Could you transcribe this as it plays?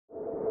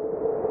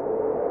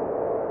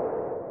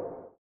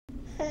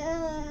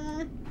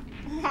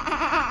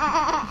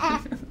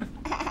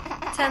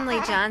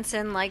Tenley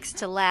Johnson likes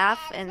to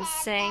laugh and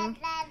sing,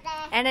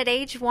 and at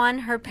age 1,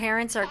 her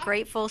parents are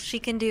grateful she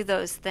can do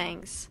those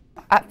things.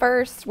 At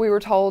first, we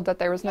were told that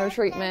there was no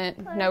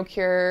treatment, no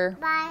cure,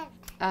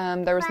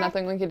 there was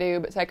nothing we could do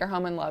but take her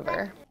home and love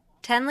her.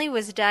 Tenley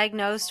was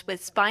diagnosed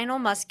with spinal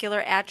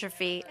muscular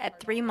atrophy at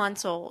 3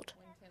 months old.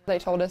 They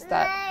told us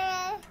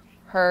that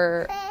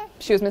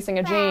she was missing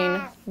a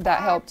gene that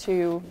helped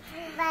to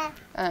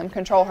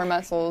control her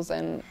muscles,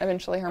 and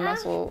eventually her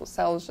muscle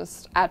cells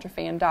just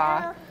atrophy and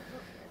die.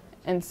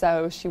 And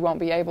so she won't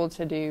be able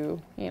to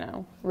do,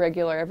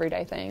 regular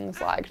everyday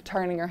things like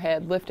turning her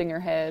head, lifting her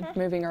head,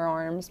 moving her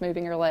arms,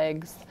 moving her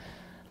legs,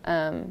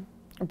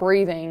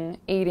 breathing,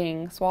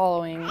 eating,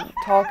 swallowing,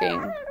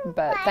 talking.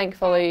 But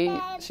thankfully,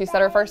 she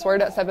said her first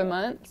word at 7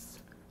 months,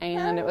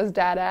 and it was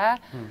Dada.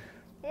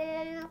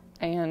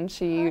 And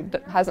she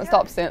hasn't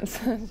stopped since.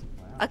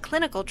 A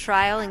clinical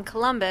trial in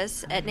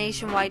Columbus at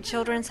Nationwide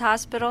Children's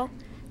Hospital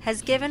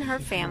has given her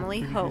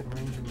family hope.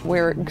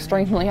 We're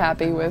extremely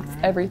happy with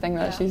everything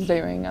that she's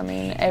doing. I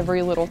mean,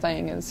 every little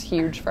thing is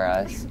huge for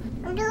us.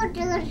 Don't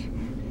do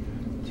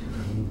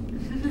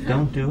it.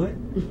 Don't do it?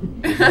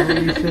 Is that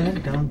what you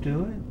said? Don't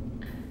do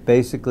it?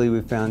 Basically,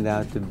 we found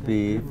it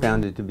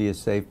to be a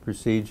safe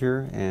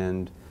procedure,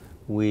 and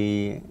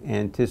we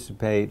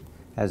anticipate,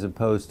 as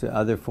opposed to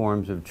other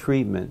forms of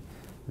treatment,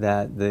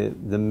 that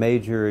the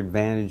major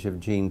advantage of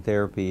gene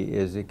therapy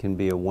is it can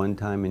be a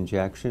one-time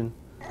injection.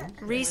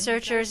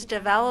 Researchers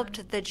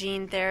developed the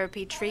gene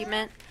therapy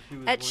treatment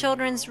at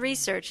Children's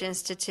Research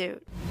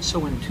Institute.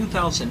 So in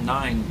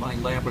 2009, my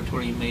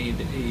laboratory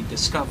made a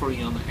discovery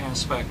on the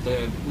aspect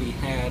that we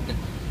had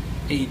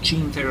a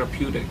gene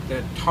therapeutic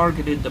that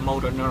targeted the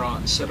motor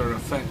neurons that are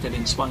affected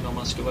in spinal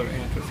muscular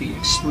atrophy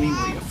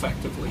extremely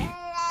effectively.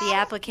 The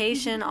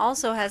application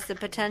also has the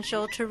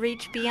potential to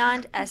reach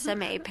beyond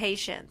SMA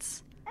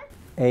patients.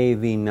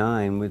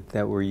 AAV9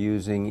 that we're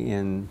using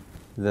in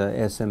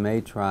the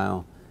SMA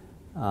trial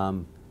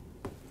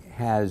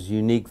has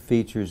unique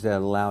features that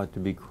allow it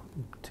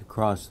to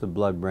cross the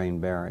blood-brain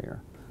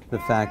barrier. The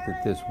fact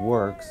that this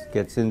works,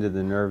 gets into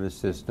the nervous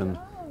system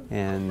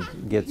and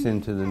gets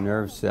into the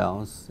nerve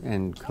cells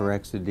and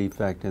corrects a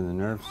defect in the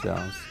nerve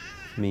cells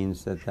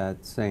means that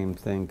that same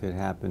thing could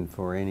happen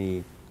for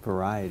any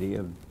variety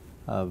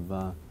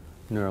of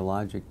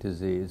neurologic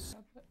disease.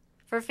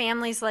 For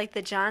families like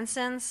the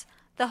Johnsons,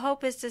 the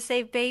hope is to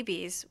save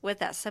babies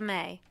with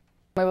SMA.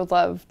 We would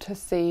love to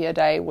see a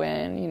day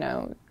when,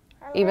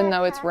 even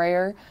though it's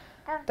rare,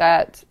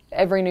 that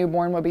every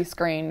newborn will be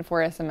screened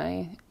for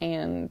SMA,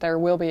 and there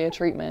will be a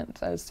treatment.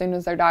 As soon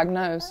as they're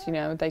diagnosed,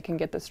 they can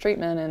get this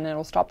treatment and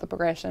it'll stop the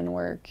progression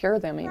or cure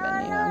them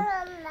even,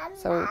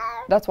 So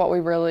that's what we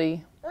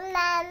really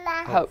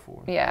hope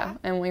for. Yeah,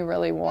 and we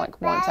really want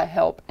to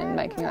help in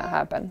making that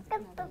happen.